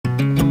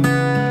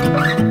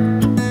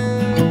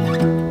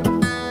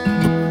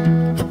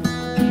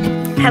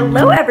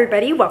Hello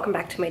everybody, welcome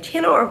back to my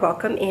channel, or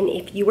welcome in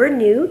if you are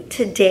new.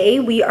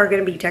 Today we are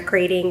going to be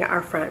decorating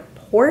our front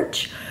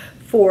porch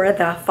for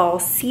the fall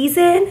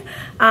season.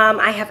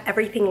 I have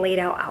everything laid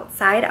out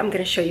outside. I'm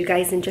going to show you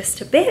guys in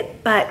just a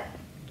bit, but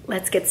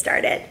let's get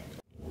started.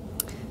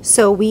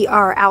 So we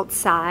are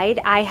outside.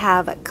 I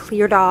have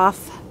cleared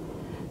off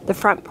the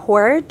front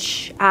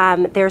porch.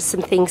 There's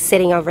some things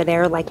sitting over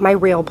there, like my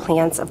real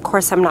plants. Of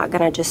course, I'm not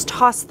gonna just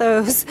toss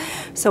those,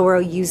 so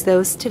we'll use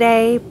those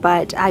today,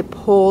 but I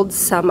pulled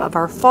some of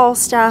our fall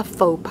stuff,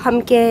 faux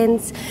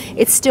pumpkins.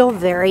 It's still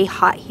very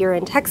hot here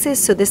in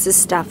Texas, so this is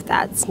stuff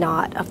that's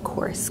not, of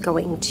course,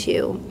 going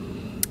to,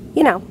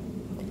 you know,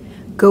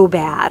 go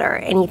bad or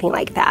anything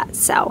like that.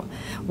 So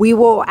we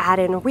will add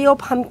in real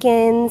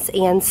pumpkins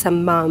and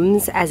some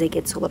mums as it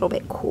gets a little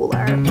bit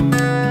cooler.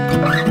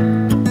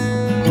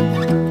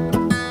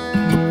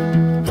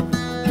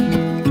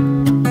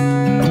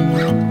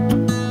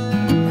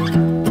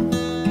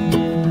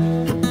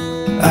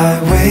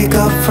 I wake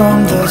up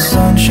from the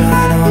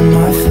sunshine on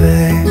my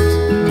face,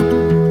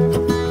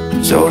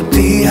 so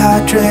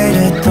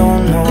dehydrated,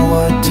 don't know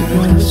what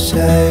to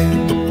say.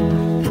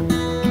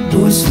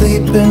 Who's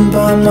sleeping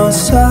by my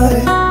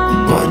side?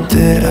 What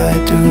did I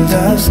do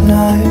last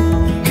night?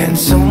 Can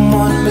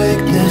someone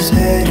make this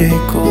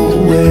headache go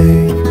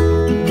away?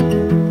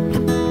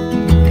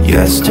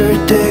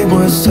 Yesterday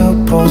was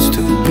supposed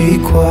to be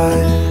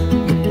quiet,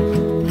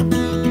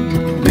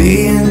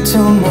 being to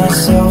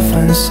myself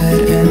and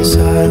sit in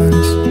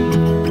silence,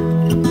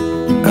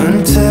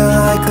 until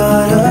I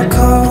got a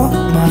call.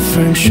 My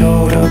friend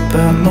showed up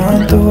at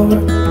my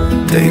door.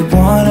 They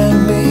wanted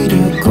me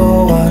to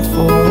go out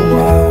for a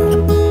while.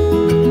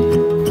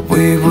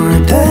 We were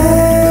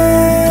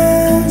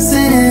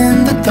dancing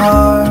in the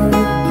dark,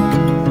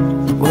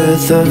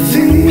 with a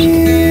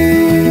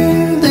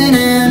feeling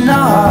in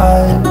our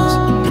eyes.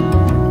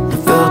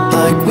 Felt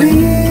like we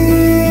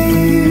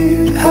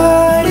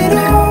had it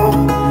all.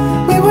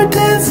 We were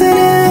dancing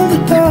in the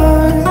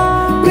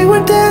dark. We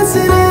were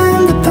dancing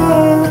in the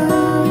dark.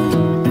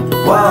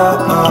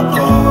 Wow, oh,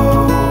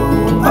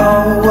 oh,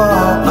 oh,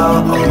 wow,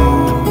 oh,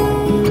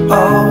 oh,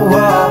 oh,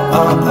 wow,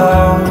 oh,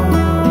 oh,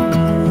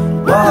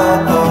 wow,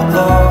 oh, oh,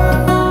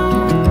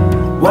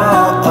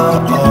 wow, oh,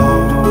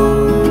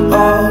 oh,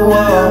 oh,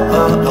 wow,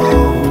 oh,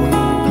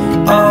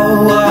 oh,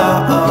 oh,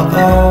 wow, oh,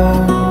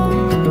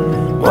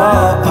 oh,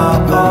 wow,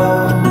 oh, oh.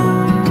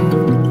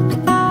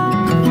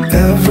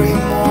 Every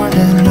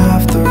morning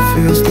after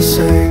feels the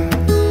same.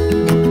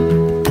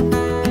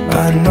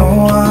 I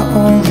know I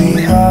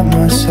only have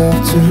myself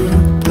to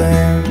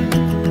blame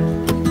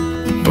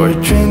for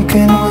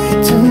drinking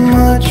way too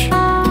much.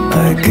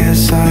 I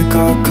guess I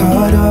got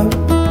caught up.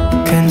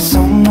 Can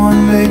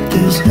someone make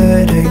this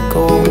headache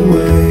go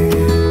away?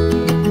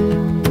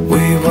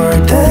 We were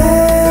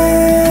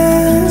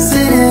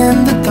dancing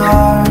in the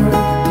dark,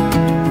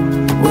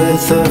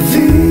 with a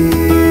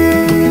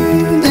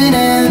feeling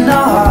in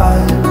our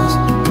eyes.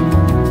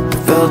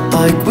 Felt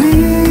like we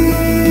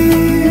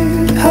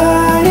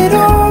had it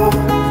all.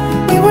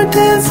 We were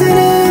dancing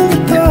in the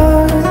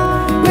dark.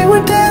 We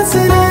were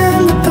dancing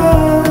in the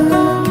dark.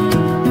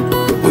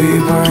 We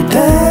were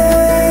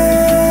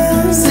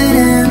dancing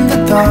in the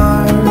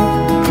dark,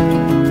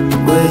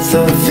 with a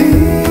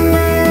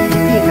feeling.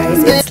 Hey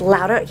guys, it's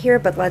loud out here,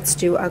 but let's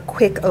do a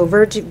quick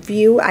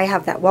overview. I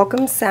have that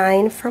welcome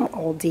sign from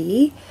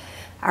Aldi,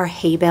 our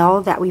hay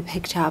bale that we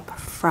picked up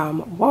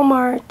from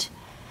Walmart,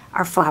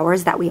 our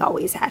flowers that we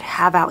always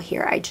have out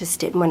here. I just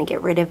didn't want to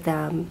get rid of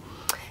them.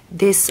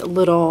 This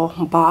little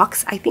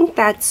box, I think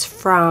that's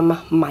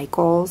from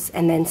Michael's,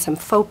 and then some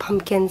faux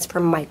pumpkins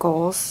from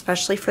Michael's,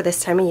 especially for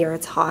this time of year,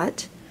 it's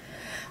hot.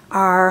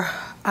 Our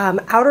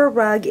outer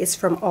rug is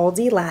from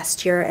Aldi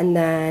last year, and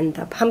then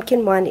the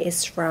pumpkin one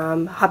is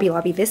from Hobby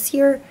Lobby this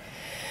year.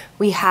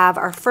 We have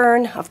our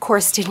fern, of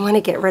course, didn't want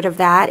to get rid of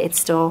that. It's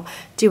still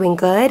doing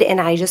good,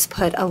 and I just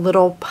put a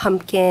little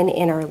pumpkin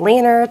in our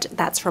lantern.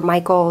 That's from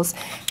Michael's,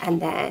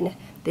 and then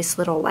this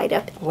little light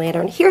up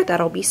lantern here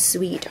that'll be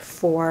sweet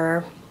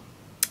for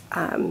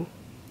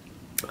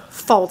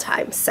fall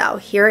time. So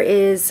here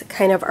is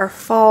kind of our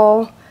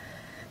fall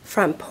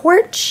front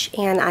porch,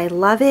 and I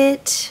love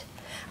it.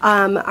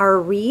 Our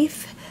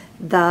wreath,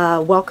 the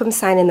welcome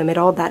sign in the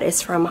middle, that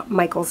is from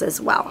Michael's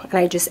as well, and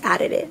I just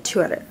added it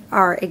to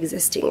our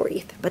existing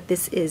wreath. But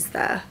this is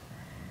the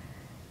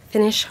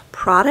finished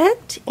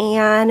product,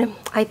 and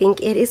I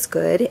think it is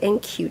good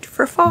and cute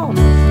for fall.